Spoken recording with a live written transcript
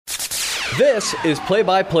This is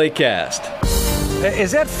Play-by-Play Cast.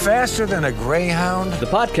 Is that faster than a Greyhound? The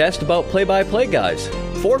podcast about play-by-play guys.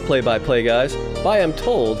 For play-by-play guys, by, I'm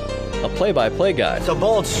told, a play-by-play guy. It's a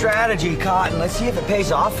bold strategy, Cotton. Let's see if it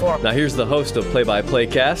pays off for him. Now here's the host of Play-by-Play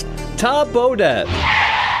Cast, Tom Bodett.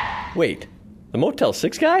 Wait, the Motel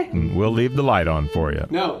 6 guy? We'll leave the light on for you.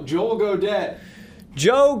 No, Joel Godet.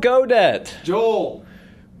 Joe Godet. Joel.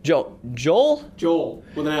 Joel? Joel,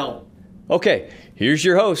 with an L. Okay, here's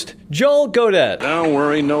your host, Joel Godet. Don't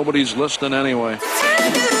worry, nobody's listening anyway.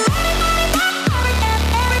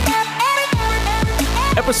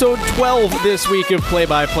 Episode 12 this week of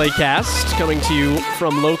Play-by-Play Cast, coming to you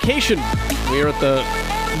from location. We are at the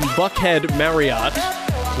Buckhead Marriott,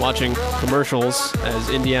 watching commercials as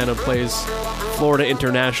Indiana plays Florida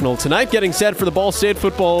International tonight, getting set for the Ball State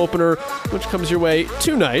football opener, which comes your way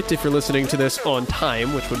tonight if you're listening to this on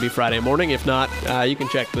time, which would be Friday morning. If not, you can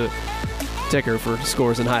check the ticker for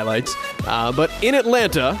scores and highlights. But in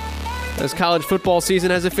Atlanta, as college football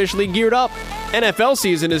season has officially geared up, NFL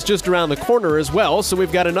season is just around the corner as well, so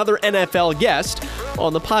we've got another NFL guest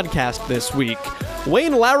on the podcast this week.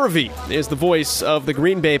 Wayne Larrivee is the voice of the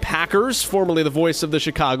Green Bay Packers, formerly the voice of the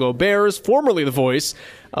Chicago Bears, formerly the voice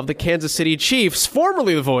of the Kansas City Chiefs,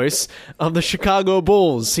 formerly the voice of the Chicago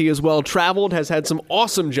Bulls. He is well-traveled, has had some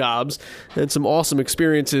awesome jobs and some awesome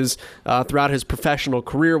experiences throughout his professional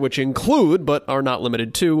career, which include, but are not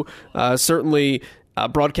limited to, certainly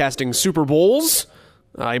broadcasting Super Bowls.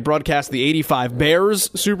 He broadcast the 85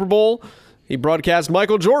 Bears Super Bowl. He broadcast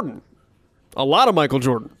Michael Jordan. A lot of Michael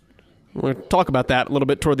Jordan. We're going to talk about that a little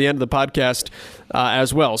bit toward the end of the podcast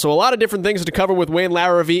as well. So a lot of different things to cover with Wayne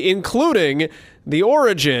Larrivee, including the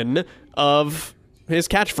origin of his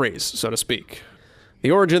catchphrase, so to speak.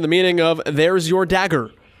 The origin, the meaning of, there's your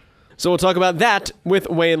dagger. So we'll talk about that with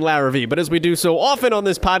Wayne Larrivee. But as we do so often on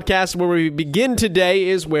this podcast, where we begin today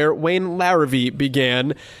is where Wayne Larrivee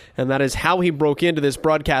began, and that is how he broke into this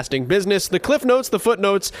broadcasting business, the cliff notes, the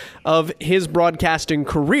footnotes of his broadcasting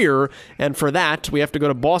career. And for that, we have to go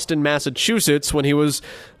to Boston, Massachusetts, when he was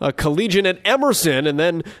a collegian at Emerson and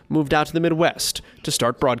then moved out to the Midwest to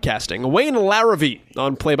start broadcasting. Wayne Larrivee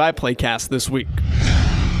on Play-by-Play Cast this week.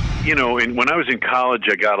 You know, when I was in college,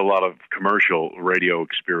 I got a lot of commercial radio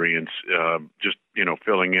experience, just,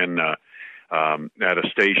 filling in at a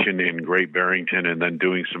station in Great Barrington and then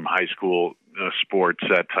doing some high school sports,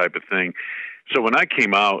 that type of thing. So when I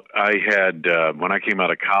came out, when I came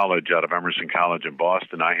out of college, out of Emerson College in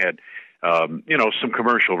Boston, I had, some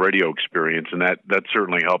commercial radio experience, and that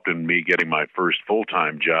certainly helped in me getting my first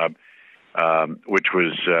full-time job, which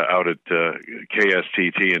was out at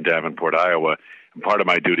KSTT in Davenport, Iowa. And part of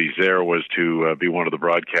my duties there was to be one of the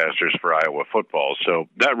broadcasters for Iowa football. So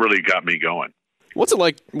that really got me going. What's it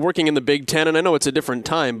like working in the Big Ten? And I know it's a different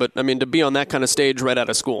time, but I mean, to be on that kind of stage right out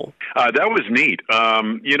of school. That was neat.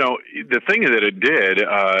 The thing that it did,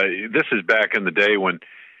 this is back in the day when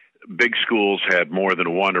big schools had more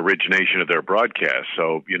than one origination of their broadcast.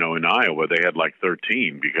 So, in Iowa, they had like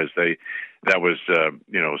 13 because that was,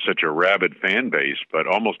 such a rabid fan base, but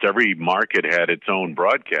almost every market had its own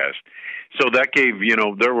broadcast. So that gave,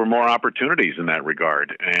 there were more opportunities in that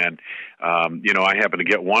regard. And, I happened to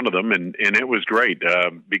get one of them, and it was great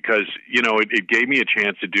because, it gave me a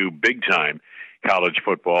chance to do big-time college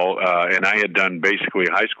football. And I had done basically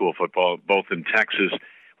high school football, both in Texas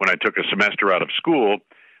when I took a semester out of school,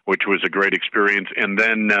 which was a great experience. And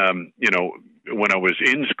then, when I was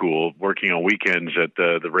in school, working on weekends at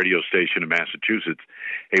the radio station in Massachusetts,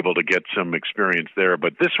 able to get some experience there.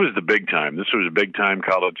 But this was the big time. This was a big-time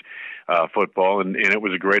college football, and it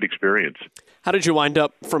was a great experience. How did you wind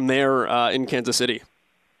up from there in Kansas City?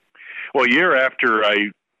 Well, a year after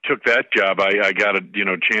I took that job, I got a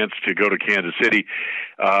chance to go to Kansas City.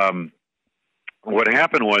 What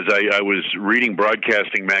happened was I was reading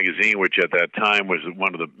Broadcasting Magazine, which at that time was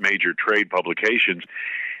one of the major trade publications,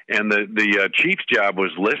 and the Chiefs job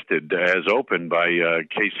was listed as open by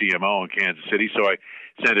KCMO in Kansas City. So I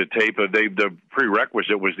sent a tape. The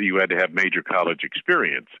prerequisite was that you had to have major college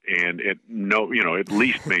experience, and at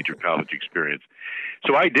least major college experience.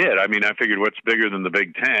 So I did. I mean, I figured what's bigger than the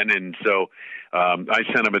Big Ten, and so I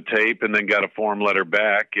sent him a tape, and then got a form letter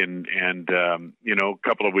back, and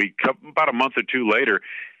about a month or two later,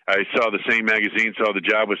 I saw the same magazine, saw the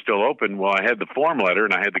job was still open. Well, I had the form letter,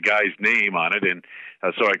 and I had the guy's name on it, and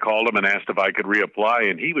so I called him and asked if I could reapply,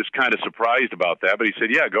 and he was kind of surprised about that, but he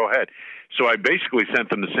said, yeah, go ahead. So I basically sent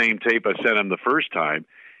them the same tape I sent him the first time,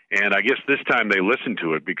 and I guess this time they listened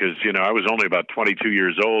to it because, I was only about 22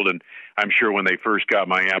 years old, and I'm sure when they first got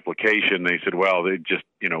my application, they said, well, they just,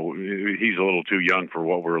 he's a little too young for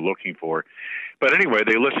what we're looking for. But anyway,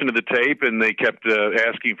 they listened to the tape, and they kept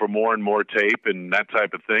asking for more and more tape and that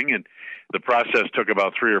type of thing. And the process took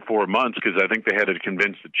about 3 or 4 months because I think they had to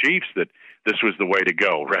convince the Chiefs that this was the way to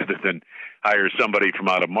go, rather than hire somebody from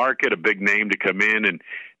out of market, a big name to come in and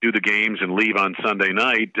do the games and leave on Sunday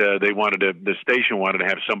night. The station wanted to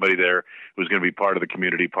have somebody there who was going to be part of the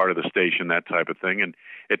community, part of the station, that type of thing. And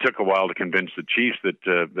it took a while to convince the Chiefs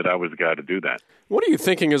that I was the guy to do that. What are you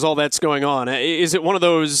thinking as all that's going on? Is it one of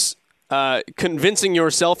those convincing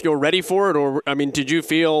yourself you're ready for it, or did you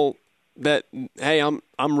feel that, hey,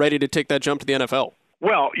 I'm ready to take that jump to the NFL?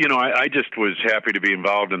 Well, I just was happy to be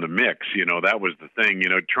involved in the mix. That was the thing.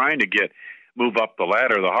 Trying to move up the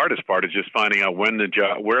ladder. The hardest part is just finding out where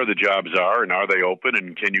the jobs are, and are they open,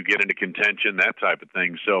 and can you get into contention, that type of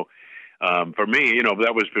thing. So for me,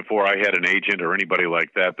 that was before I had an agent or anybody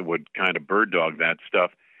like that would kind of bird dog that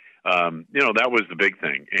stuff. That was the big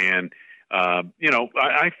thing. And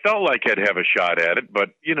I felt like I'd have a shot at it, but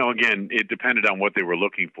again, it depended on what they were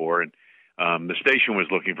looking for. And the station was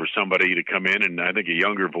looking for somebody to come in, and I think a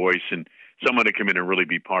younger voice and someone to come in and really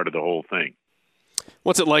be part of the whole thing.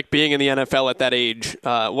 What's it like being in the NFL at that age?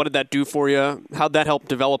 What did that do for you? How'd that help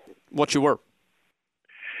develop what you were?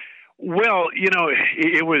 Well,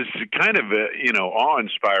 it was kind of,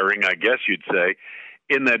 awe-inspiring, I guess you'd say,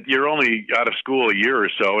 in that you're only out of school a year or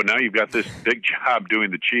so, and now you've got this big job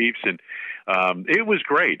doing the Chiefs, and it was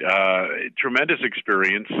great. Tremendous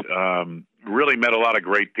experience. Really met a lot of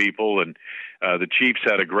great people, and the Chiefs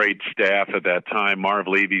had a great staff at that time. Marv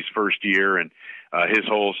Levy's first year, and his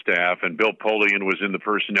whole staff, and Bill Polian was in the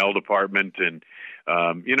personnel department, and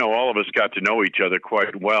all of us got to know each other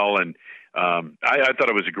quite well, and I thought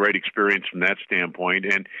it was a great experience from that standpoint,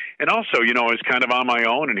 and also, I was kind of on my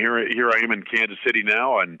own, and here I am in Kansas City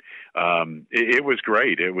now, and it was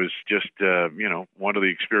great. It was just one of the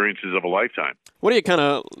experiences of a lifetime. What are you kind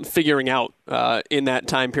of figuring out in that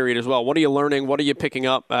time period as well? What are you learning? What are you picking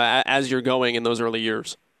up as you're going in those early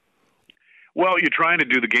years? Well, you're trying to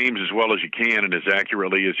do the games as well as you can and as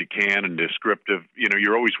accurately as you can, and descriptive.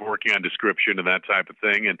 You're always working on description and that type of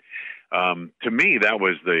thing. And to me, that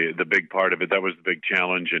was the big part of it. That was the big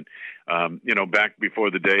challenge. And back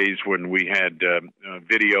before the days when we had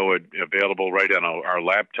video available right on our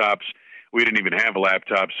laptops, we didn't even have a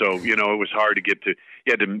laptop, so it was hard to get to.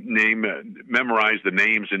 You had to memorize the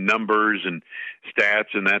names and numbers and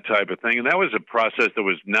stats and that type of thing. And that was a process that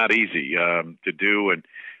was not easy to do. And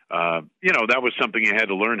that was something you had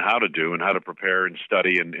to learn how to do and how to prepare and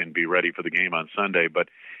study and be ready for the game on Sunday. But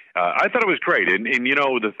I thought it was great. And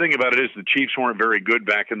the thing about it is the Chiefs weren't very good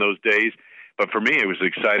back in those days. But for me, it was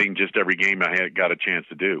exciting just every game I got a chance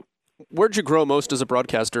to do. Where'd you grow most as a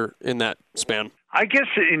broadcaster in that span? I guess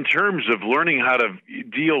in terms of learning how to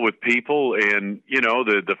deal with people and,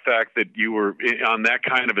 the fact that you were on that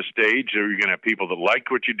kind of a stage, you're going to have people that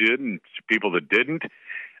liked what you did and people that didn't.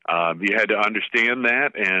 You had to understand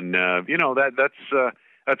that, and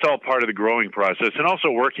that's all part of the growing process, and also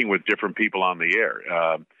working with different people on the air.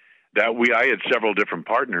 I had several different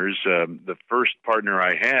partners. The first partner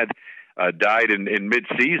I had died in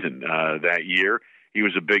mid-season that year. He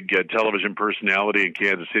was a big television personality in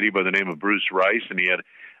Kansas City by the name of Bruce Rice, and he had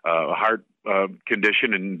a heart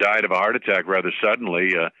condition and died of a heart attack rather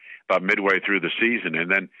suddenly about midway through the season. And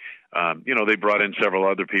then they brought in several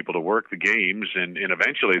other people to work the games, and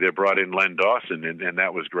eventually they brought in Len Dawson, and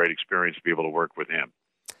that was a great experience to be able to work with him.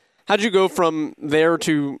 How did you go from there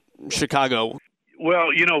to Chicago?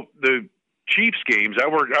 Well, the Chiefs games,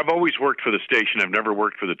 I've always worked for the station. I've never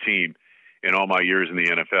worked for the team in all my years in the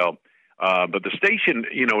NFL. But the station,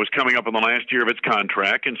 was coming up on the last year of its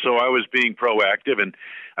contract, and so I was being proactive, and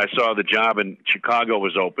I saw the job in Chicago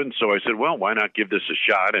was open, so I said, well, why not give this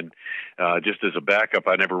a shot? And just as a backup,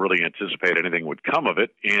 I never really anticipated anything would come of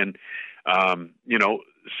it. And,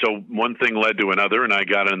 so one thing led to another, and I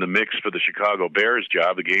got in the mix for the Chicago Bears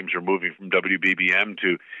job. The games were moving from WBBM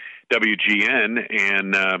to WGN,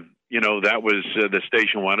 and, that was the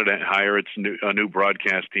station wanted to hire a new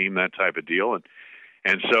broadcast team, that type of deal.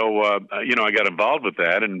 And so, I got involved with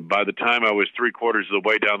that. And by the time I was 3/4 of the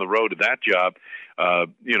way down the road to that job,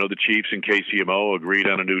 the Chiefs and KCMO agreed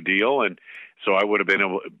on a new deal. And so I would have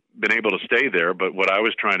been able to stay there. But what I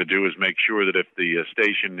was trying to do is make sure that if the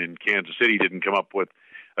station in Kansas City didn't come up with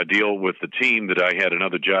a deal with the team, that I had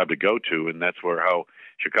another job to go to. And that's how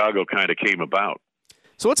Chicago kind of came about.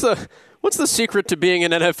 So what's the secret to being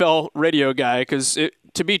an NFL radio guy? Because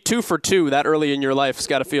to be 2 for 2 that early in your life has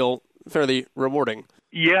got to feel fairly rewarding.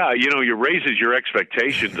 Yeah, it raises your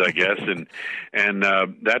expectations, I guess, and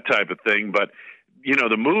that type of thing. But,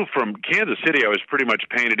 the move from Kansas City, I was pretty much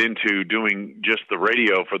painted into doing just the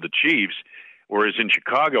radio for the Chiefs, Whereas in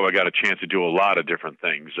Chicago, I got a chance to do a lot of different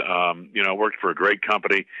things. I worked for a great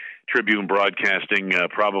company, Tribune Broadcasting,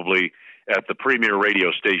 probably at the premier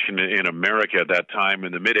radio station in America at that time.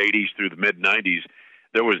 In the mid-'80s through the mid-'90s,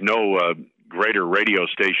 there was no greater radio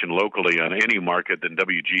station locally on any market than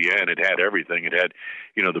WGN. It had everything. It had,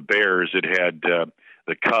 the Bears. It had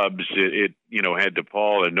the Cubs. It had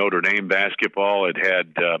DePaul and Notre Dame basketball. It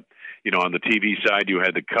had, on the TV side, you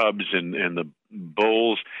had the Cubs and the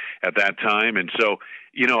Bulls at that time. And so,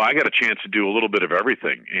 I got a chance to do a little bit of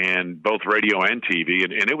everything, and both radio and TV.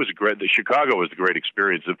 And it was great. Chicago was a great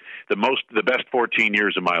experience. The best 14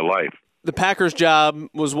 years of my life. The Packers job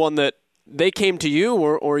was one that they came to you,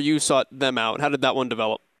 or you sought them out? How did that one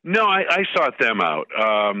develop? No, I sought them out.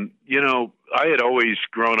 I had always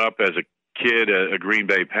grown up as a kid, a Green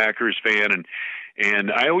Bay Packers fan,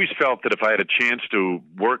 and I always felt that if I had a chance to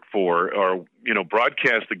work for or,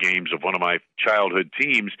 broadcast the games of one of my childhood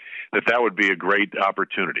teams, that would be a great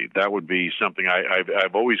opportunity. That would be something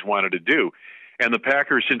I've always wanted to do. And the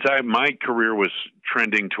Packers, since my career was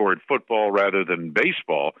trending toward football rather than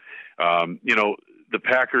baseball, the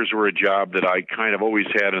Packers were a job that I kind of always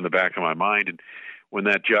had in the back of my mind. And when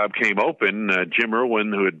that job came open, Jim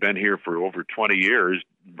Irwin, who had been here for over 20 years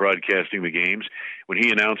broadcasting the games, when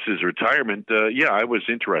he announced his retirement, I was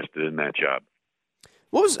interested in that job.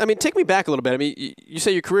 Take me back a little bit. You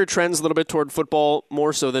say your career trends a little bit toward football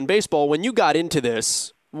more so than baseball. When you got into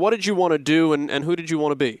this, what did you want to do and who did you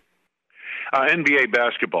want to be? NBA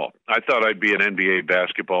basketball. I thought I'd be an NBA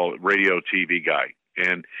basketball radio TV guy.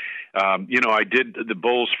 And, I did the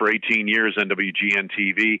Bulls for 18 years on WGN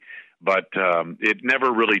TV, but it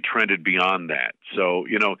never really trended beyond that. So,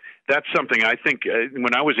 that's something I think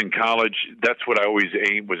when I was in college, that's what I always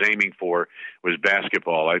was aiming for was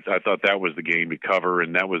basketball. I thought that was the game to cover,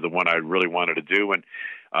 and that was the one I really wanted to do. And,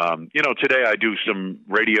 today I do some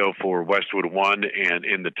radio for Westwood One and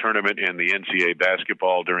in the tournament and the NCAA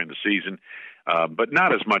basketball during the season, but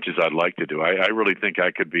not as much as I'd like to do. I really think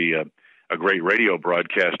I could be a great radio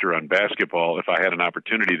broadcaster on basketball if I had an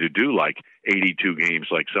opportunity to do like 82 games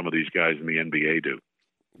like some of these guys in the NBA do.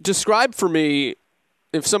 Describe for me,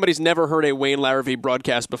 if somebody's never heard a Wayne Larrivee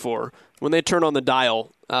broadcast before, when they turn on the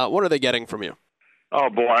dial, what are they getting from you? Oh,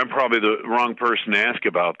 boy, I'm probably the wrong person to ask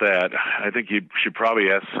about that. I think you should probably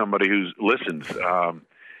ask somebody who listens.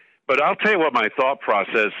 But I'll tell you what my thought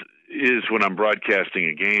process is when I'm broadcasting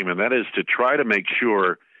a game, and that is to try to make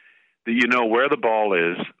sure that you know where the ball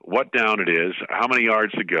is, what down it is, how many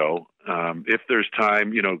yards to go. If there's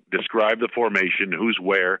time, describe the formation, who's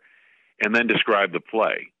where, and then describe the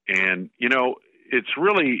play. And, it's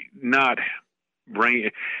really not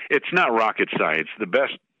it's not rocket science. The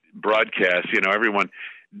best broadcast, everyone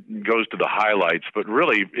goes to the highlights, but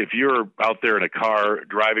really if you're out there in a car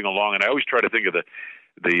driving along, and I always try to think of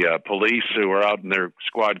the police who are out in their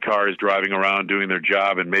squad cars driving around doing their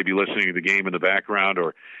job and maybe listening to the game in the background,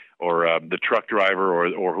 or the truck driver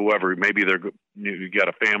or whoever, maybe you got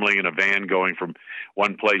a family in a van going from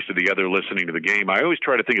one place to the other listening to the game. I always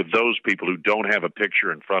try to think of those people who don't have a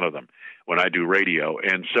picture in front of them when I do radio.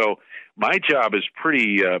 And so my job is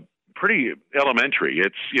pretty elementary.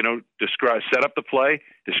 It's, set up the play,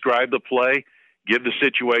 describe the play, give the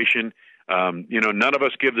situation. None of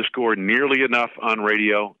us give the score nearly enough on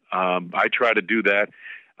radio. I try to do that.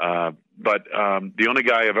 But the only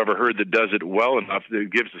guy I've ever heard that does it well enough,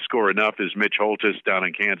 that gives the score enough, is Mitch Holthus down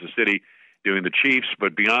in Kansas City doing the Chiefs.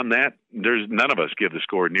 But beyond that, there's none of us give the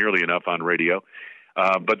score nearly enough on radio.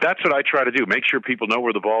 But that's what I try to do, make sure people know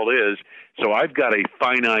where the ball is. So I've got a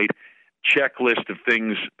finite checklist of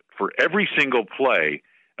things for every single play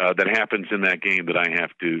that happens in that game that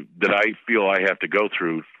I feel I have to go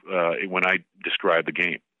through when I describe the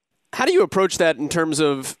game. How do you approach that in terms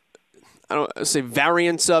of, I don't say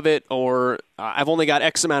variance of it, or I've only got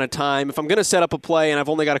X amount of time? If I'm going to set up a play and I've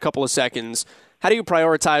only got a couple of seconds, how do you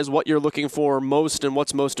prioritize what you're looking for most and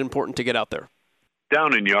what's most important to get out there?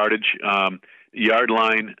 Down in yardage, yard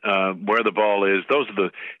line, where the ball is. Those are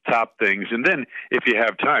the top things. And then if you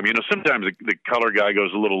have time, sometimes the color guy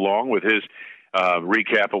goes a little long with his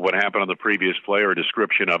recap of what happened on the previous play or a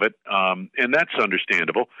description of it. And that's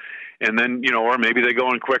understandable. And then, or maybe they go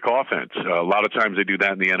in quick offense. A lot of times they do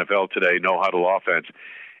that in the NFL today, no huddle offense.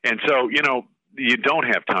 And so, you don't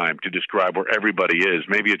have time to describe where everybody is.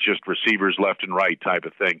 Maybe it's just receivers left and right type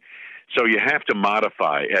of thing. So you have to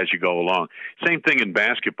modify as you go along. Same thing in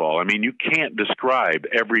basketball. You can't describe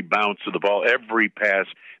every bounce of the ball, every pass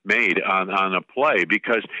made on a play,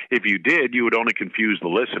 because if you did, you would only confuse the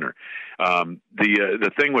listener.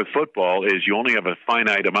 The thing with football is you only have a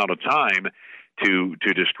finite amount of time to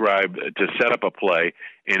describe, to set up a play.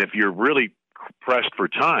 And if you're really pressed for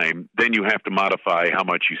time, then you have to modify how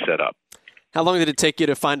much you set up. How long did it take you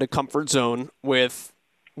to find a comfort zone with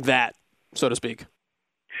that, so to speak?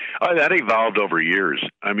 That evolved over years.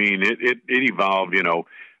 I mean, it evolved,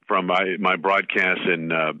 from my broadcasts in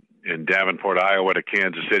Davenport, Iowa, to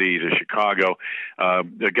Kansas City to Chicago. A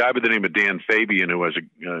guy by the name of Dan Fabian, who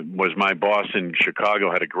was my boss in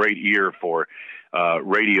Chicago, had a great ear for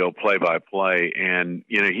radio play-by-play, and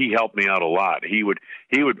he helped me out a lot. He would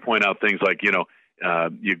point out things like,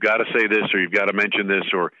 you've got to say this, or you've got to mention this,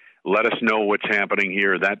 or let us know what's happening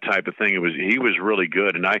here, that type of thing. He was really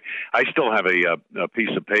good, and I still have a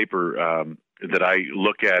piece of paper that I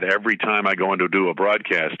look at every time I go in to do a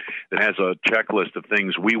broadcast that has a checklist of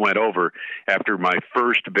things we went over after my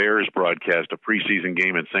first Bears broadcast, a preseason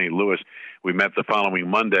game in St. Louis. We met the following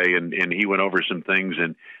Monday, and he went over some things,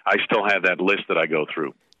 and I still have that list that I go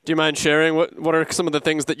through. Do you mind sharing what are some of the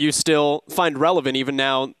things that you still find relevant even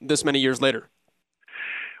now, this many years later?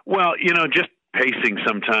 Well, just pacing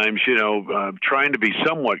sometimes, trying to be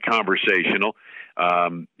somewhat conversational,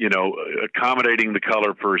 accommodating the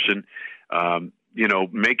color person,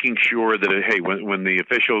 making sure that, hey, when the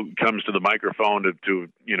official comes to the microphone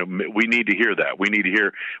we need to hear that. We need to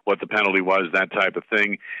hear what the penalty was, that type of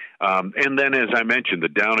thing. And then, as I mentioned, the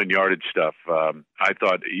down and yardage stuff, I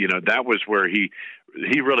thought, that was where he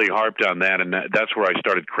really harped on that, and that's where I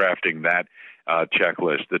started crafting that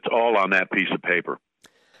checklist. It's all on that piece of paper.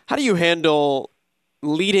 How do you handle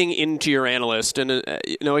leading into your analyst and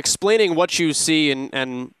explaining what you see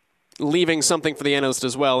and leaving something for the analyst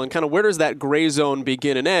as well, and kind of where does that gray zone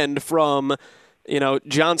begin and end from,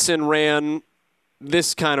 Johnson ran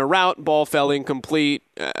this kind of route, ball fell incomplete.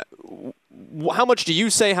 How much do you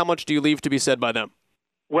say, how much do you leave to be said by them?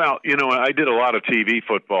 Well, I did a lot of TV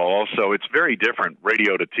football also. It's very different,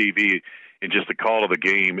 radio to TV, in just the call of the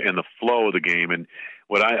game and the flow of the game. And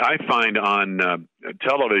what I find on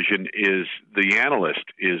television is the analyst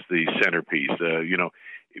is the centerpiece,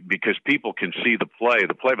 because people can see the play.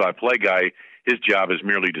 The play-by-play guy, his job is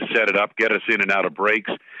merely to set it up, get us in and out of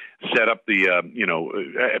breaks, set up the,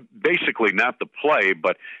 basically not the play,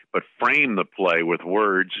 but frame the play with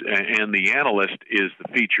words. And the analyst is the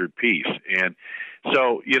featured piece. And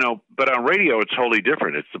so, but on radio, it's wholly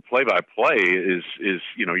different. It's the play-by-play is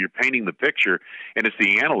you're painting the picture, and it's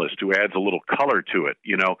the analyst who adds a little color to it.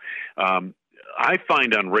 I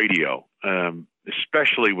find on radio,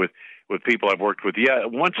 especially with people I've worked with,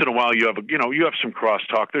 once in a while you have some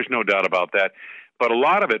crosstalk. There's no doubt about that. But a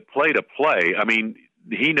lot of it play to play. I mean,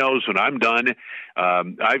 he knows when I'm done.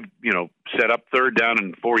 I've set up third down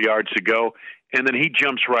and 4 yards to go, and then he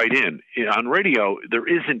jumps right in. On radio, there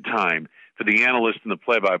isn't time for the analyst and the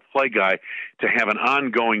play-by-play guy to have an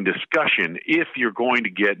ongoing discussion if you're going to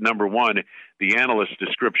get, number one, the analyst's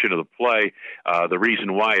description of the play, the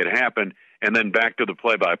reason why it happened, and then back to the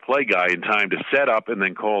play-by-play guy in time to set up and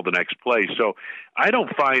then call the next play. So I don't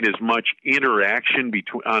find as much interaction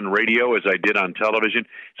on radio as I did on television.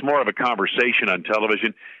 It's more of a conversation on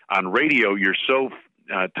television. On radio, you're so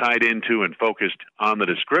tied into and focused on the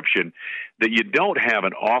description that you don't have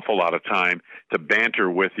an awful lot of time to banter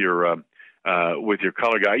with your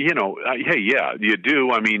color guy. You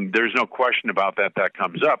do. I mean, there's no question about that. That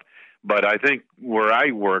comes up. But I think where I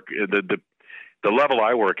work, the level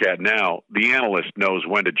I work at now, the analyst knows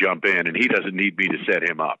when to jump in, and he doesn't need me to set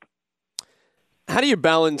him up. How do you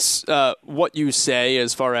balance what you say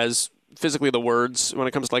as far as physically the words when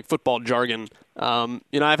it comes to like football jargon?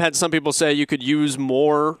 I've had some people say you could use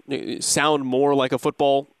more, sound more like a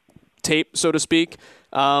football tape, so to speak.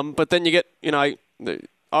 But then you get,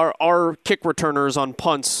 our kick returners on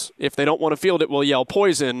punts, if they don't want to field it, will yell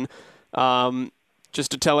poison.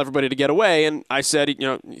 Just to tell everybody to get away. And I said,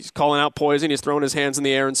 he's calling out poison. He's throwing his hands in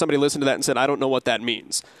the air. And somebody listened to that and said, I don't know what that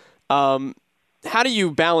means. How do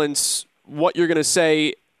you balance what you're going to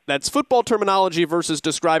say that's football terminology versus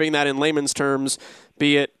describing that in layman's terms,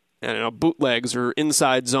 be it bootlegs or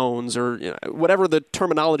inside zones or whatever the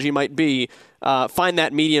terminology might be, find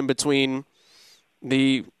that medium between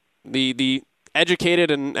the educated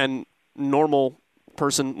and normal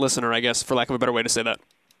person listener, I guess, for lack of a better way to say that.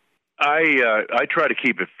 I try to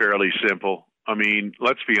keep it fairly simple. I mean,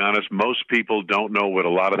 let's be honest, most people don't know what a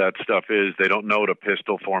lot of that stuff is. They don't know what a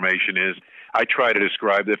pistol formation is. I try to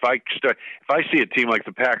describe it. If I see a team like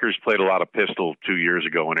the Packers played a lot of pistol 2 years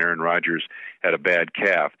ago when Aaron Rodgers had a bad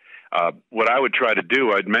calf, what I would try to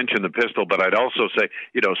do, I'd mention the pistol, but I'd also say,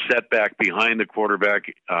 set back behind the quarterback,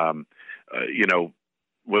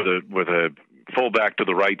 with a fullback to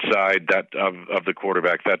the right side of the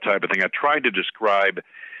quarterback, that type of thing. I tried to describe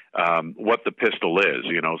what the pistol is,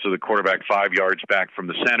 so the quarterback 5 yards back from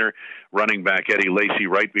the center, running back Eddie Lacy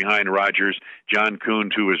right behind Rodgers, John Kuhn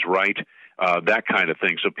to his right, that kind of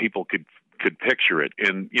thing, so people could picture it.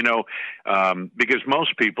 And, because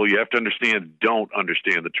most people, you have to understand, don't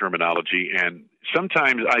understand the terminology. And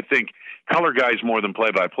sometimes I think color guys more than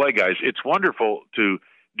play-by-play guys, it's wonderful to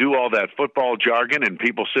do all that football jargon, and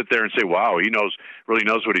people sit there and say, wow, he really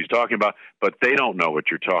knows what he's talking about, but they don't know what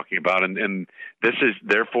you're talking about. And this is,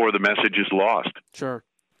 therefore, the message is lost. Sure.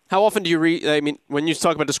 How often do you when you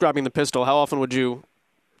talk about describing the pistol, how often would you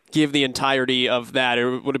give the entirety of that,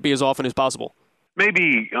 or would it be as often as possible?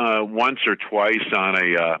 Maybe once or twice on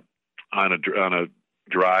a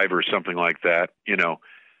drive or something like that,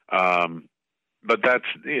 but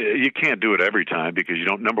you can't do it every time because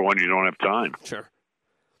number one, you don't have time. Sure.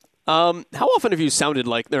 How often have you sounded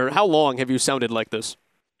like, or how long have you sounded like this?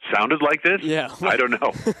 Sounded like this? Yeah. I don't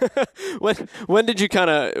know. When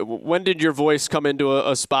did your voice come into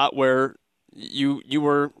a spot where you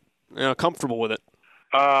were comfortable with it?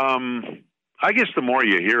 I guess the more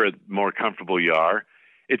you hear it, the more comfortable you are.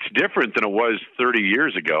 It's different than it was 30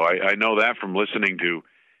 years ago. I know that from listening to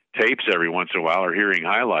tapes every once in a while or hearing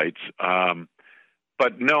highlights.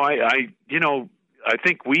 But no, I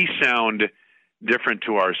think we sound different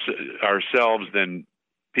to ourselves than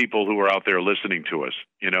people who are out there listening to us.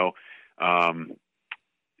 I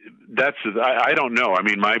don't know. I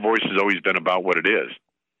mean, my voice has always been about what it is.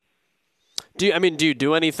 Do you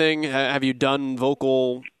do anything? Have you done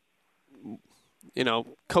vocal,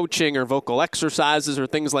 coaching or vocal exercises or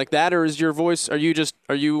things like that? Or is your voice, are you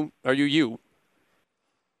you?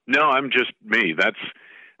 No, I'm just me. That's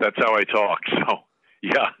how I talk. So,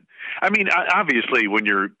 yeah. I mean, obviously, when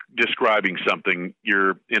you're describing something,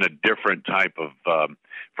 you're in a different type of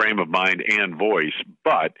frame of mind and voice.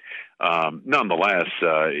 But nonetheless,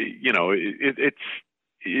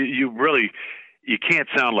 you can't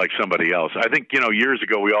sound like somebody else. I think, years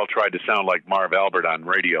ago we all tried to sound like Marv Albert on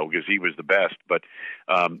radio because he was the best. But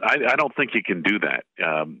I don't think you can do that,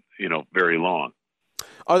 very long.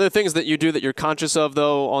 Are there things that you do that you're conscious of,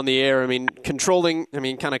 though, on the air? Control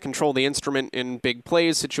the instrument in big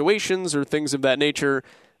plays situations or things of that nature,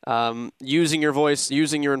 using your voice,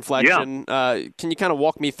 using your inflection. Yeah. Can you kind of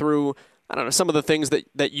walk me through, some of the things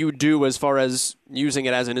that you do as far as using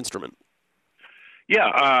it as an instrument? Yeah,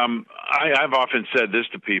 I've often said this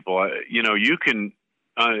to people. You can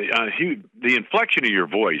the inflection of your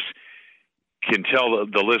voice can tell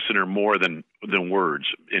the listener more than words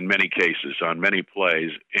in many cases on many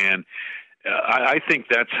plays. And I think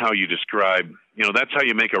that's how you describe, that's how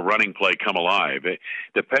you make a running play come alive,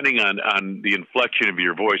 depending on the inflection of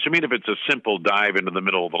your voice. I mean, if it's a simple dive into the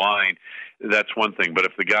middle of the line, that's one thing. But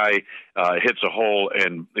if the guy hits a hole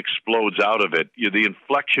and explodes out of it, the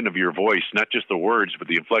inflection of your voice, not just the words, but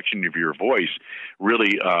the inflection of your voice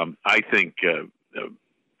really, I think,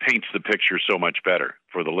 paints the picture so much better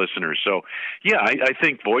for the listener. So, yeah, I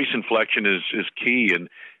think voice inflection is key, and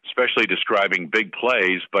especially describing big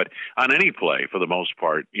plays, but on any play for the most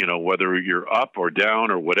part, whether you're up or down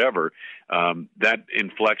or whatever, that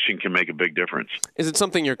inflection can make a big difference. Is it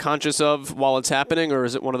something you're conscious of while it's happening, or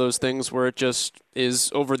is it one of those things where it just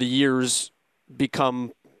is over the years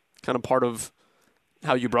become kind of part of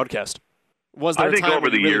how you broadcast? I think over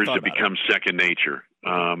the years it becomes second nature.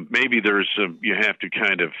 Maybe you have to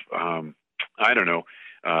kind of,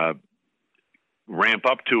 ramp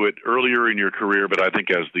up to it earlier in your career, but I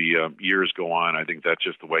think as the years go on, I think that's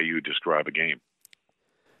just the way you describe a game.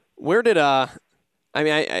 Where did I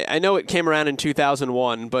know it came around in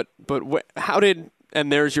 2001, but how did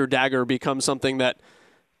And There's Your Dagger become something that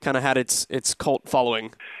kind of had its cult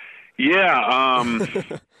following? Yeah,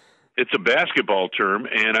 it's a basketball term,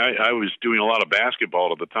 and I was doing a lot of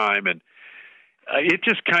basketball at the time, and it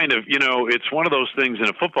just kind of, it's one of those things in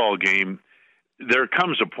a football game. There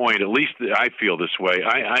comes a point, at least I feel this way,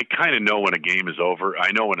 I kind of know when a game is over.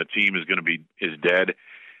 I know when a team is going to is dead.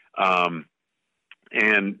 And,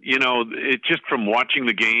 it just from watching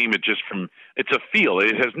the game, it's a feel.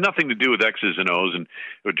 It has nothing to do with X's and O's and it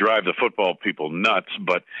would drive the football people nuts.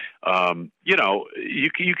 But,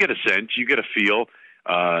 you get a sense, you get a feel.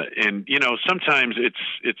 And, sometimes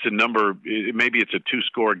it's a number, maybe it's a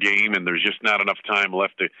 2-score game and there's just not enough time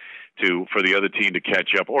left for the other team to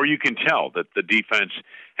catch up, or you can tell that the defense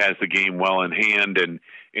has the game well in hand and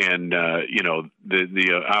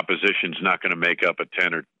the opposition's not going to make up a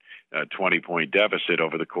 10 or 20-point deficit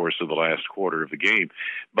over the course of the last quarter of the game.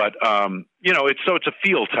 But it's a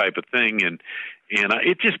feel type of thing, and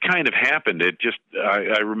it just kind of happened.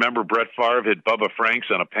 I remember Brett Favre hit Bubba Franks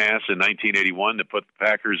on a pass in 1981 to put the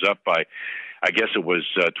Packers up by, I guess it was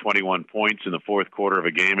 21 points in the fourth quarter of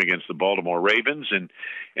a game against the Baltimore Ravens, and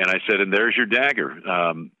I said, and there's your dagger,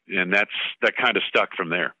 and that kind of stuck from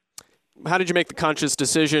there. How did you make the conscious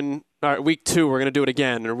decision, all right, week 2 we're going to do it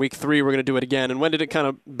again, or week 3 we're going to do it again, and when did it kind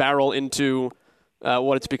of barrel into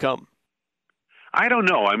what it's become? I don't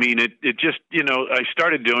know. I mean, it just, I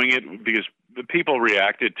started doing it because the people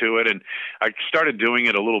reacted to it, and I started doing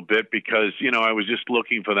it a little bit because, I was just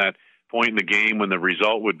looking for that point in the game when the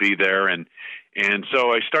result would be there, and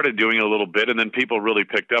so I started doing it a little bit, and then people really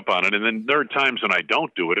picked up on it. And then there are times when I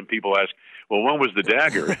don't do it, and people ask, well, when was the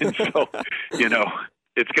dagger? And so,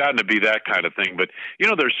 it's gotten to be that kind of thing. But,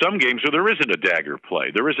 there's some games where there isn't a dagger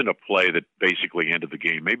play. There isn't a play that basically ended the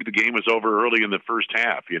game. Maybe the game was over early in the first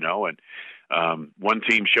half, and one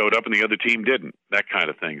team showed up and the other team didn't, that kind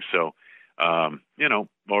of thing. So, or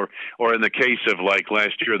in the case of like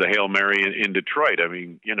last year, the Hail Mary in Detroit, I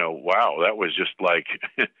mean, wow, that was just like,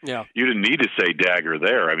 yeah. You didn't need to say dagger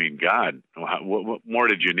there. I mean, God, what more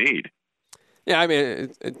did you need? Yeah, I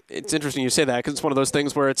mean, it's interesting you say that because it's one of those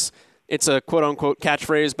things where it's a quote-unquote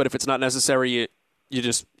catchphrase, but if it's not necessary, you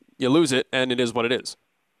lose it, and it is what it is,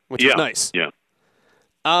 which is nice. Yeah.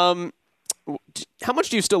 How much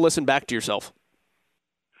do you still listen back to yourself?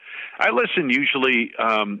 I listen usually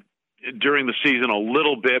during the season a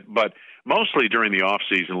little bit, but mostly during the off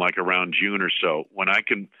season, like around June or so, when I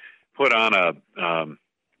can put on a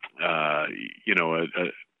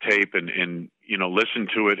tape and listen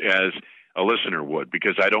to it as a listener would,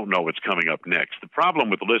 because I don't know what's coming up next. The problem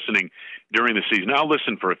with listening during the season, I'll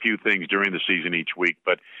listen for a few things during the season each week,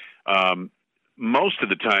 but most of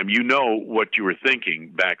the time, what you were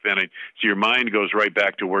thinking back then. So your mind goes right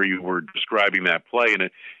back to where you were describing that play, and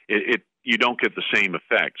it you don't get the same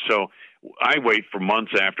effect. So I wait for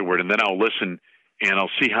months afterward, and then I'll listen, and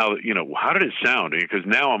I'll see how did it sound? Because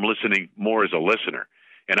now I'm listening more as a listener,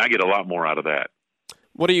 and I get a lot more out of that.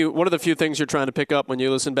 What are the few things you're trying to pick up when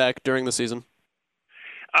you listen back during the season?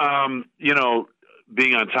 Being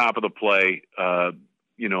on top of the play, I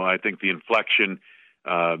think the inflection,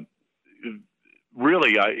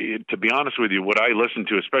 really, to be honest with you, what I listen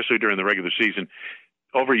to, especially during the regular season,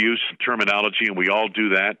 overuse terminology, and we all do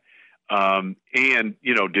that. And,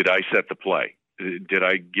 did I set the play? Did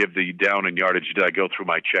I give the down and yardage? Did I go through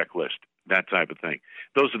my checklist? That type of thing.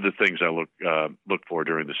 Those are the things I look for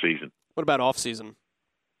during the season. What about off season?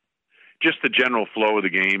 Just the general flow of the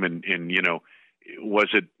game, and was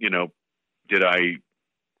it, did I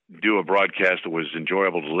do a broadcast that was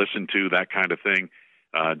enjoyable to listen to, that kind of thing?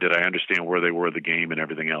 Did I understand where they were in the game and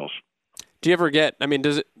everything else? Do you ever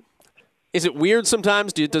is it weird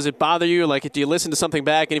sometimes? Does it bother you? Like, do you listen to something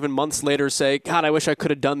back and even months later say, God, I wish I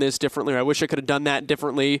could have done this differently, or I wish I could have done that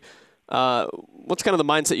differently? What's kind of the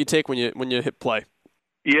mindset you take when you hit play?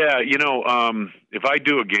 Yeah, if I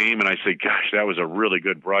do a game and I say, gosh, that was a really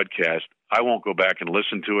good broadcast, I won't go back and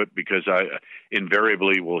listen to it because I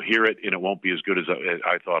invariably will hear it and it won't be as good as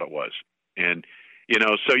I thought it was. And,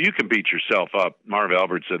 so you can beat yourself up. Marv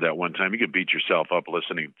Albert said that one time. You can beat yourself up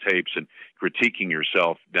listening to tapes and critiquing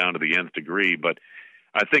yourself down to the nth degree. But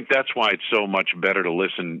I think that's why it's so much better to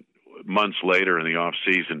listen months later in the off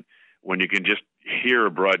season when you can just hear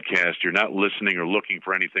a broadcast. You're not listening or looking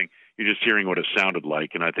for anything. You're just hearing what it sounded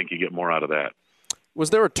like, and I think you get more out of that. Was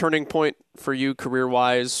there a turning point for you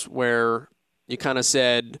career-wise where you kind of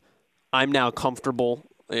said, I'm now comfortable,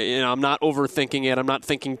 I'm not overthinking it, I'm not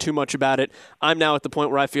thinking too much about it, I'm now at the point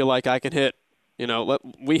where I feel like I can hit,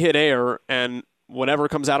 we hit air, and whatever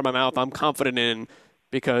comes out of my mouth I'm confident in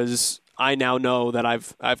because I now know that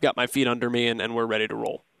I've got my feet under me and we're ready to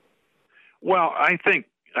roll? Well,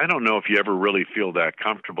 I don't know if you ever really feel that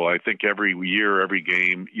comfortable. I think every year, every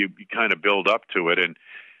game, you kind of build up to it. And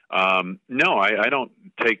no, I don't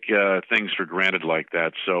take things for granted like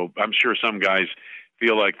that. So I'm sure some guys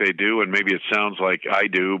feel like they do, and maybe it sounds like I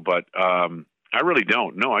do, but I really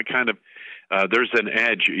don't. No, I kind of there's an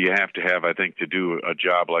edge you have to have, I think, to do a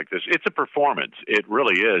job like this. It's a performance. It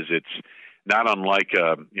really is. It's not unlike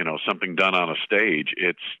something done on a stage.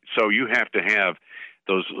 So you have to have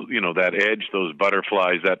those, that edge, those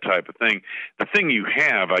butterflies, that type of thing. The thing you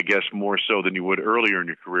have, I guess, more so than you would earlier in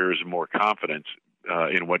your career is more confidence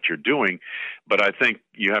in what you're doing. But I think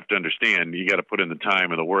you have to understand, you got to put in the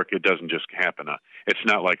time and the work. It doesn't just happen. It's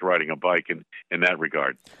not like riding a bike in that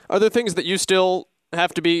regard. Are there things that you still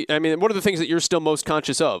have to be, what are the things that you're still most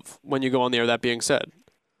conscious of when you go on the air, that being said?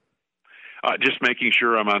 Just making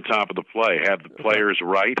sure I'm on top of the play, have the players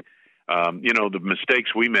right, The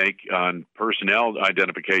mistakes we make on personnel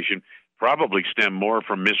identification probably stem more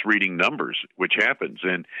from misreading numbers, which happens.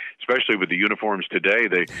 And especially with the uniforms today,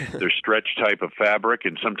 they're stretch type of fabric,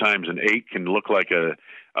 and sometimes an 8 can look like a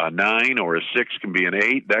 9, or a 6 can be an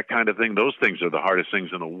 8, that kind of thing. Those things are the hardest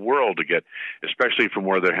things in the world to get, especially from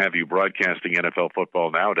where they have you broadcasting NFL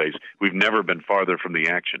football nowadays. We've never been farther from the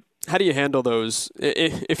action. How do you handle those?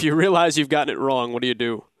 If you realize you've gotten it wrong, what do you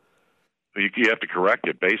do? You have to correct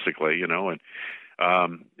it, basically, and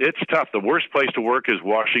it's tough. The worst place to work is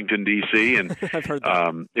Washington, D.C., and I've heard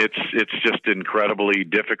that. It's just incredibly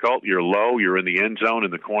difficult. You're low, you're in the end zone,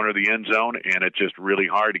 in the corner of the end zone, and it's just really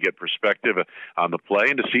hard to get perspective on the play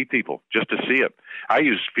and to see people, just to see it. I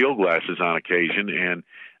use field glasses on occasion, and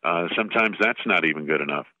sometimes that's not even good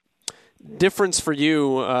enough. Difference for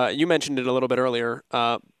you, you mentioned it a little bit earlier,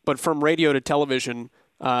 but from radio to television,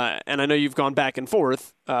 and I know you've gone back and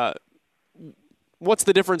forth, what's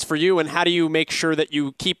the difference for you, and how do you make sure that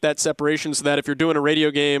you keep that separation so that if you're doing a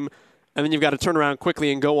radio game and then you've got to turn around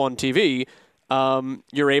quickly and go on TV,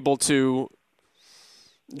 you're able to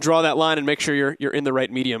draw that line and make sure you're in the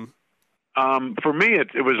right medium? For me,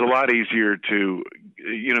 it was a lot easier to,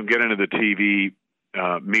 get into the TV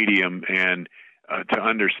medium and to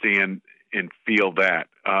understand and feel that.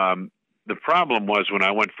 The problem was when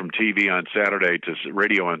I went from TV on Saturday to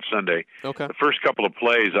radio on Sunday, okay. The first couple of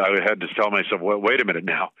plays, I had to tell myself, well, wait a minute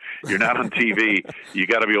now. You're not on TV. You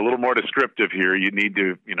got to be a little more descriptive here. You need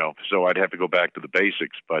to, so I'd have to go back to the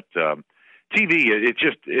basics. But TV,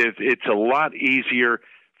 it's a lot easier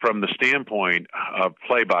from the standpoint of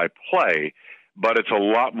play-by-play, but it's a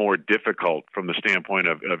lot more difficult from the standpoint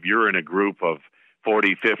of you're in a group of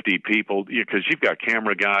 40, 50 people, because you've got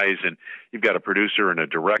camera guys and you've got a producer and a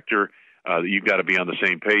director. You've got to be on the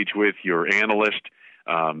same page with your analyst,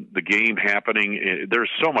 the game happening.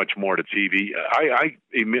 There's so much more to TV.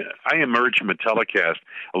 I emerge from a telecast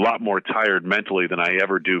a lot more tired mentally than I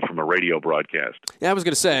ever do from a radio broadcast. Yeah, I was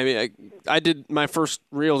going to say, I did my first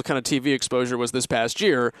real kind of TV exposure was this past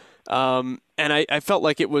year, and I felt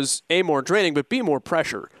like it was, A, more draining, but B, more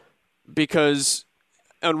pressure, because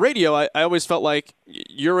on radio, I always felt like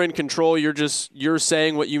you're in control. You're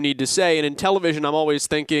saying what you need to say. And in television, I'm always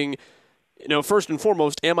thinking, first and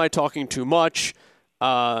foremost, am I talking too much?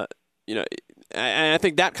 And I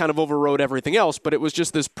think that kind of overrode everything else. But it was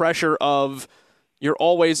just this pressure of you're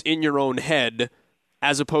always in your own head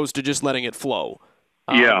as opposed to just letting it flow.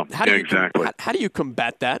 Exactly. How do you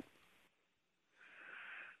combat that?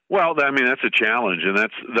 Well, that's a challenge, and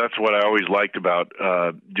that's what I always liked about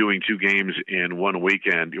doing two games in one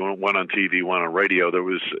weekend, one on TV, one on radio.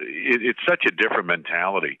 It's such a different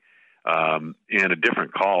mentality and a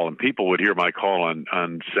different call, and people would hear my call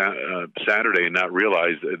on Saturday and not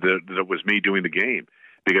realize that it was me doing the game,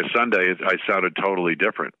 because Sunday I sounded totally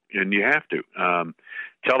different, and you have to.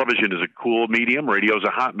 Television is a cool medium, radio is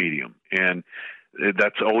a hot medium, and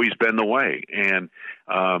that's always been the way. And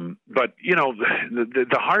but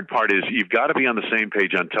the hard part is you've got to be on the same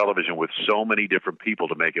page on television with so many different people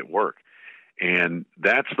to make it work, and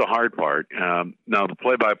that's the hard part. Now the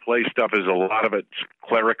play-by-play stuff is a lot of it's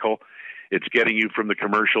clerical. It's getting you from the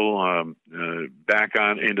commercial back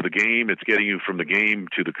on into the game. It's getting you from the game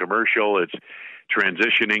to the commercial. It's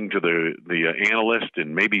transitioning to the analyst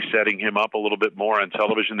and maybe setting him up a little bit more on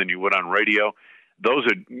television than you would on radio. Those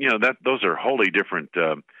are wholly different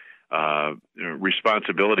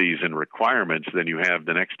responsibilities and requirements than you have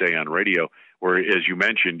the next day on radio, where, as you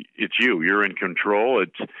mentioned, it's you. You're in control.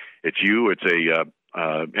 It's you. It's a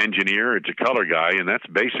engineer. It's a color guy, and that's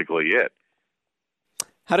basically it.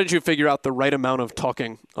 How did you figure out the right amount of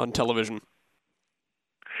talking on television?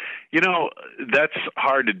 That's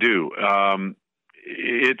hard to do.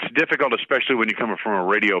 It's difficult, especially when you come from a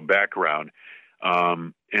radio background.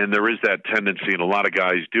 And there is that tendency, and a lot of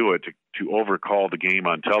guys do it, to overcall the game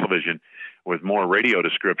on television with more radio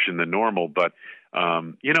description than normal. But,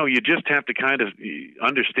 you just have to kind of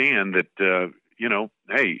understand that,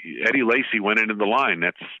 hey, Eddie Lacy went into the line.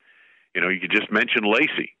 That's, you could just mention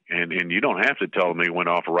Lacy, and you don't have to tell them he went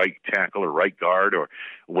off right tackle or right guard or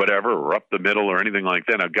whatever, or up the middle or anything like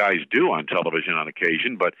that. Now, guys do on television on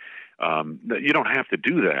occasion, but you don't have to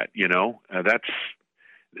do that,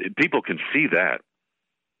 people can see that.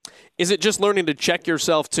 Is it just learning to check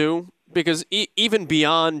yourself too? Because even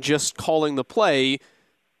beyond just calling the play,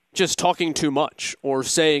 just talking too much or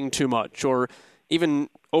saying too much or even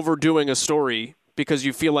overdoing a story because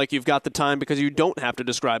you feel like you've got the time because you don't have to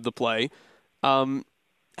describe the play.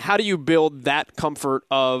 How do you build that comfort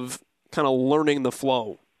of kind of learning the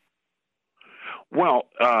flow? Well,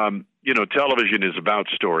 television is about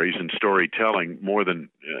stories and storytelling more than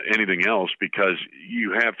anything else, because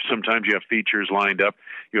sometimes you have features lined up.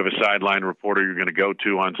 You have a sideline reporter you're going to go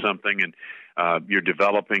to on something, and you're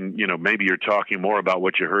developing, maybe you're talking more about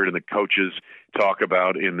what you heard in the coaches talk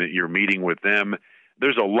about your meeting with them.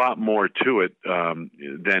 There's a lot more to it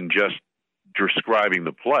than just describing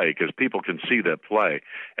the play, because people can see that play,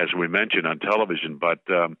 as we mentioned, on television. But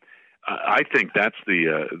I think that's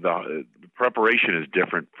the preparation is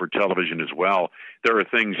different for television as well. There are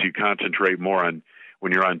things you concentrate more on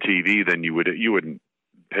when you're on TV than you wouldn't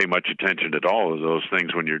pay much attention at all to those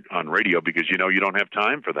things when you're on radio, because you don't have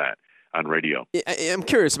time for that on radio. I'm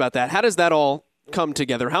curious about that. How does that all come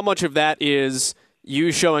together? How much of that is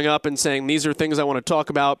you showing up and saying, these are things I want to talk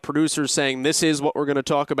about, producers saying, this is what we're going to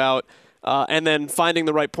talk about, and then finding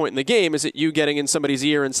the right point in the game? Is it you getting in somebody's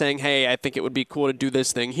ear and saying, hey, I think it would be cool to do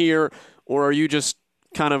this thing here? Or are you just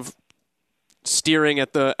kind of steering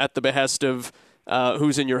at the behest of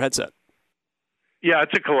who's in your headset? Yeah,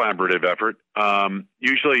 it's a collaborative effort.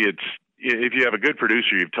 Usually if you have a good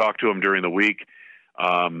producer, you've talked to him during the week.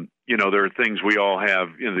 There are things we all have.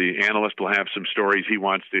 The analyst will have some stories he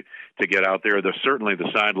wants to get out there. Certainly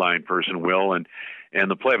the sideline person will, and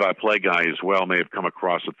the play-by-play guy as well may have come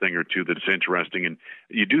across a thing or two that's interesting. And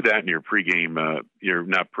you do that in your pregame,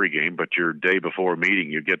 not pregame, but your day before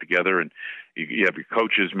meeting. You get together and you have your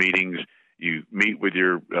coaches meetings. You meet with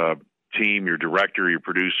your team, your director, your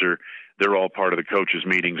producer. They're all part of the coaches'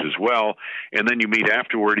 meetings as well. And then you meet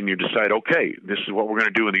afterward and you decide, okay, this is what we're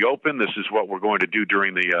going to do in the open. This is what we're going to do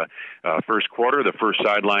during the first quarter. The first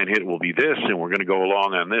sideline hit will be this, and we're going to go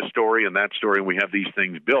along on this story and that story, and we have these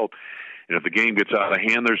things built. And if the game gets out of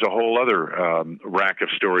hand, there's a whole other rack of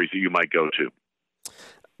stories that you might go to.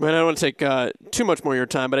 Man, I don't want to take too much more of your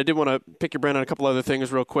time, but I did want to pick your brain on a couple other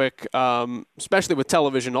things real quick, especially with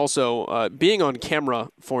television also. Being on camera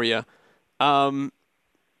for you,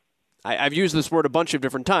 I've used this word a bunch of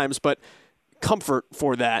different times, but comfort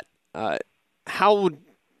for that. How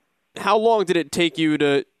long did it take you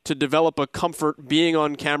to develop a comfort being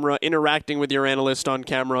on camera, interacting with your analyst on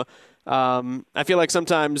camera? I feel like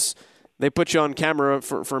sometimes they put you on camera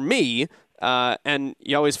for me, and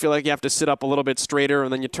you always feel like you have to sit up a little bit straighter,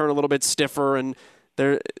 and then you turn a little bit stiffer, and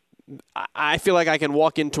I feel like I can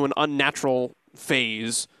walk into an unnatural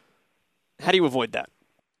phase. How do you avoid that?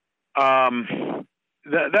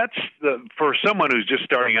 That's for someone who's just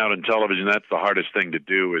starting out in television, that's the hardest thing to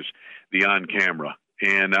do, is the on camera.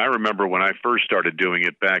 And I remember when I first started doing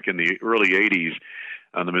it back in the early 80s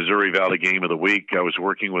on the Missouri Valley Game of the Week, I was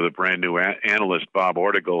working with a brand new analyst, Bob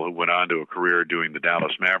Ortigal, who went on to a career doing the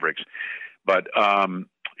Dallas Mavericks. But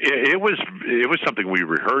it was something we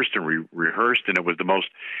rehearsed, and it was the most,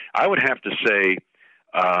 I would have to say,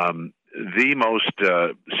 the most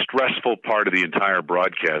stressful part of the entire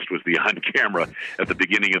broadcast was the on-camera at the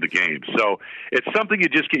beginning of the game. So it's something you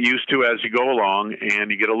just get used to as you go along,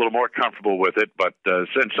 and you get a little more comfortable with it. But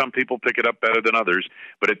some people pick it up better than others,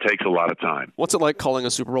 but it takes a lot of time. What's it like calling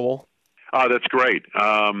a Super Bowl? Oh, that's great.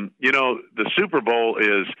 The Super Bowl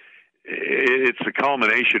it's the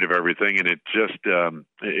culmination of everything, and it just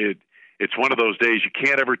it's one of those days you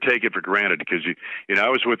can't ever take it for granted, because I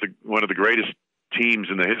was with one of the greatest teams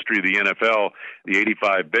in the history of the NFL, the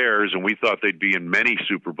 85 Bears, and we thought they'd be in many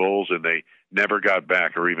Super Bowls, and they never got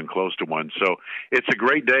back or even close to one. So it's a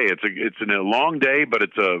great day. It's a long day, but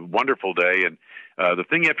it's a wonderful day. And the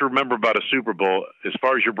thing you have to remember about a Super Bowl, as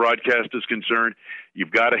far as your broadcast is concerned,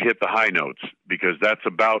 you've got to hit the high notes, because that's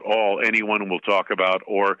about all anyone will talk about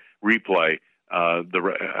or replay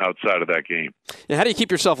outside of that game. Yeah, how do you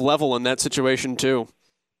keep yourself level in that situation too?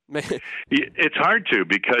 It's hard to,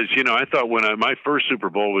 because I thought when my first Super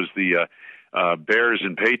Bowl was the Bears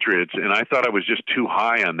and Patriots, and I thought I was just too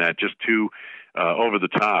high on that, just too over the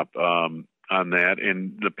top on that.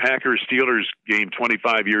 And the Packers-Steelers game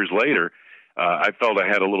 25 years later, I felt I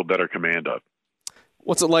had a little better command of.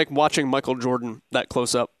 What's it like watching Michael Jordan that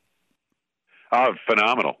close up?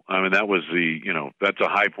 Phenomenal. I mean, that was that's a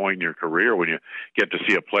high point in your career when you get to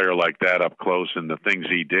see a player like that up close and the things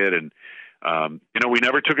he did. And we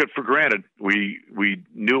never took it for granted. We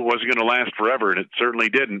knew it wasn't going to last forever, and it certainly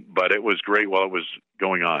didn't, but it was great while it was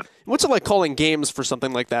going on. What's it like calling games for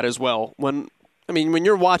something like that as well? When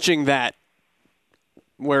you're watching that,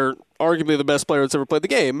 where arguably the best player that's ever played the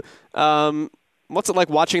game, what's it like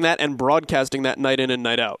watching that and broadcasting that night in and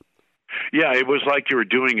night out? Yeah, it was like you were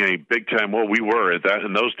doing a big-time, we were at that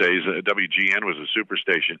in those days, WGN was a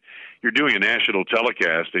superstation. You're doing a national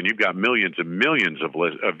telecast, and you've got millions and millions of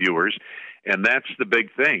viewers, and that's the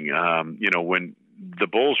big thing. When the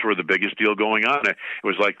Bulls were the biggest deal going on. It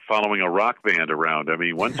was like following a rock band around. I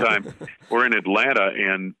mean, one time we're in Atlanta,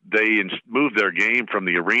 and they moved their game from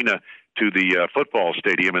the arena to the football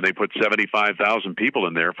stadium, and they put 75,000 people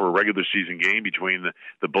in there for a regular season game between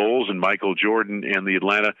the Bulls and Michael Jordan and the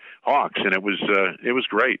Atlanta Hawks, and it was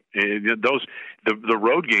great. The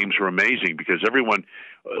road games were amazing because everyone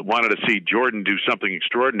wanted to see Jordan do something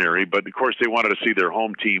extraordinary, but of course they wanted to see their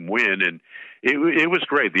home team win, and it was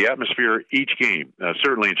great. The atmosphere each game,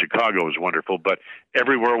 certainly in Chicago, was wonderful, but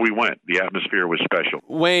everywhere we went, the atmosphere was special.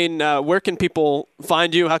 Wayne, where can people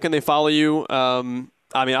find you? How can they follow you?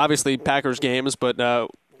 I mean, obviously Packers games, but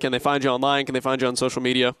can they find you online? Can they find you on social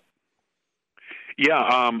media? Yeah,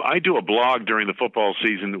 I do a blog during the football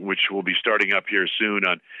season, which will be starting up here soon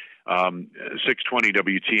on 620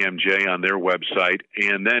 WTMJ on their website,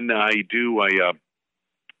 and then I do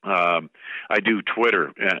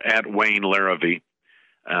Twitter at Wayne Larrivee.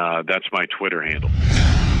 That's my Twitter handle.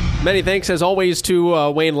 Many thanks, as always,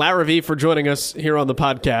 to Wayne Larrivee for joining us here on the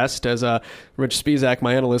podcast, as Rich Spizak,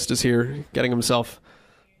 my analyst, is here getting himself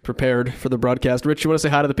prepared for the broadcast. Rich, you want to say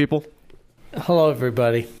hi to the people? Hello,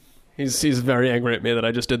 everybody. He's very angry at me that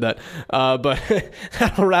I just did that. But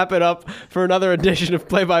that'll wrap it up for another edition of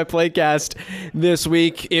Play by Play Cast this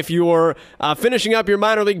week. If you're finishing up your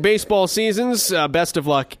minor league baseball seasons, best of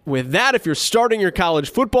luck with that. If you're starting your college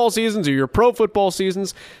football seasons or your pro football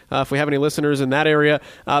seasons, if we have any listeners in that area,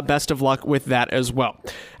 best of luck with that as well.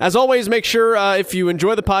 As always, make sure if you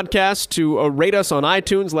enjoy the podcast to rate us on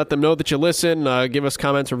iTunes. Let them know that you listen. Give us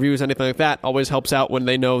comments, reviews, anything like that. Always helps out when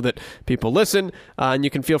they know that people listen. And you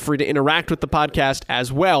can feel free to interact with the podcast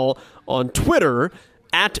as well on Twitter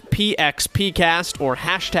at PXPcast or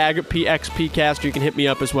hashtag PXPcast. You can hit me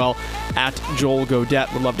up as well at Joel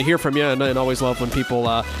Godet. Would love to hear from you, and always love when people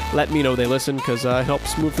let me know they listen, because it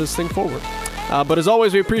helps move this thing forward. But as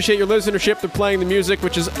always, we appreciate your listenership. They're playing the music,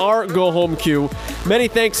 which is our go-home cue. Many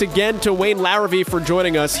thanks again to Wayne Larrivee for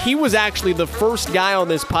joining us. He was actually the first guy on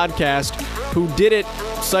this podcast who did it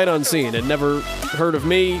sight unseen. Had never heard of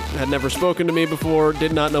me, had never spoken to me before,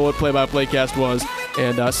 did not know what Play-by-Play Cast was,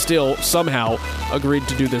 and still somehow agreed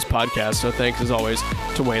to do this podcast. So thanks, as always,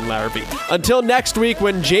 to Wayne Larrivee. Until next week,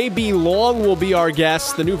 when J.B. Long will be our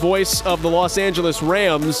guest, the new voice of the Los Angeles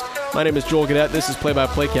Rams, my name is Joel Godet. This is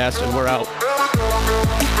Play-by-Play Cast, and we're out.